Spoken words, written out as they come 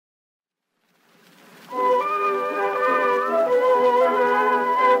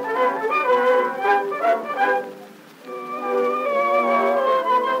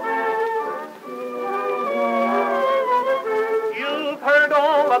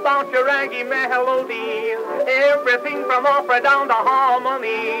about your raggy melodies, everything from opera down to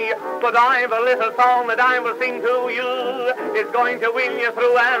harmony. But I've a little song that I will sing to you. It's going to win you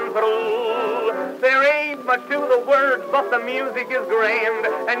through and through. There ain't much to the words, but the music is grand,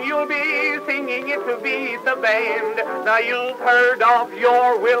 and you'll be singing it to beat the band. Now you've heard of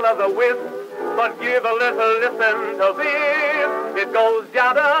your will-o'-the-wisp, but give a little listen to this. It goes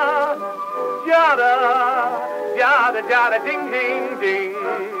Jada, Jada, Jada, Jada, ding, ding, ding.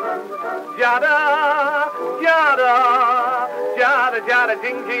 Jada, Jada, Jada, Jada,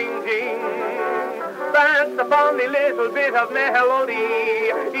 ding, ding, ding. That's a funny little bit of melody.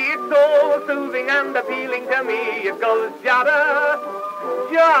 It's so soothing and appealing to me. It goes Jada,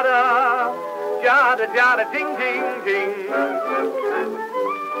 Jada, Jada, Jada, ding, ding, ding.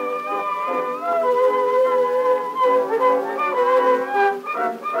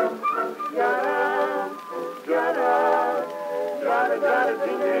 Jada, Jada, Jada, Jada,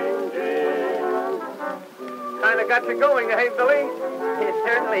 ding, ding, ding. Kinda got you going, hey, Billy? It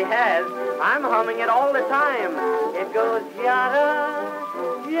certainly has. I'm humming it all the time. It goes yada,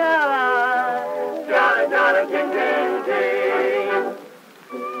 yada, yada, yada, ding, ding, ding.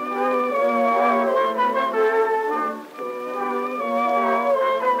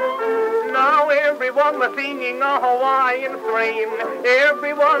 Now everyone was singing a Hawaiian strain.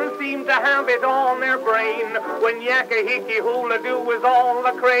 Everyone seemed to have it on their brain. When Yakka Hickey Hula Doo was all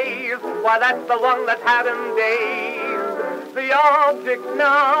the craze, why that's the one that's had 'em dazed. The object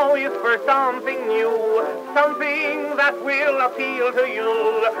now is for something new, something that will appeal to you.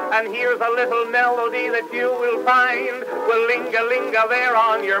 And here's a little melody that you will find will linger there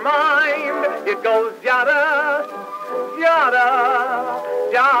on your mind. It goes Jada, Jada,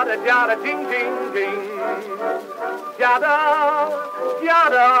 Jada, Jada, ding, ding, ding. Jada,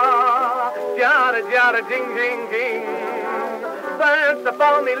 Jada, Jada, Jada, ding, ding, ding. That's a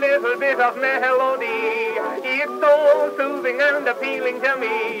funny little bit of melody. It's so soothing and appealing to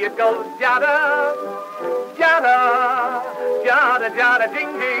me. It goes Jada, Jada, Jada, Jada,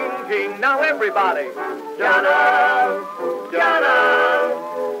 ding, ding, ding. Now everybody. Jada, jada,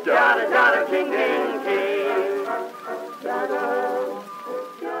 jada, jada, ding, ding.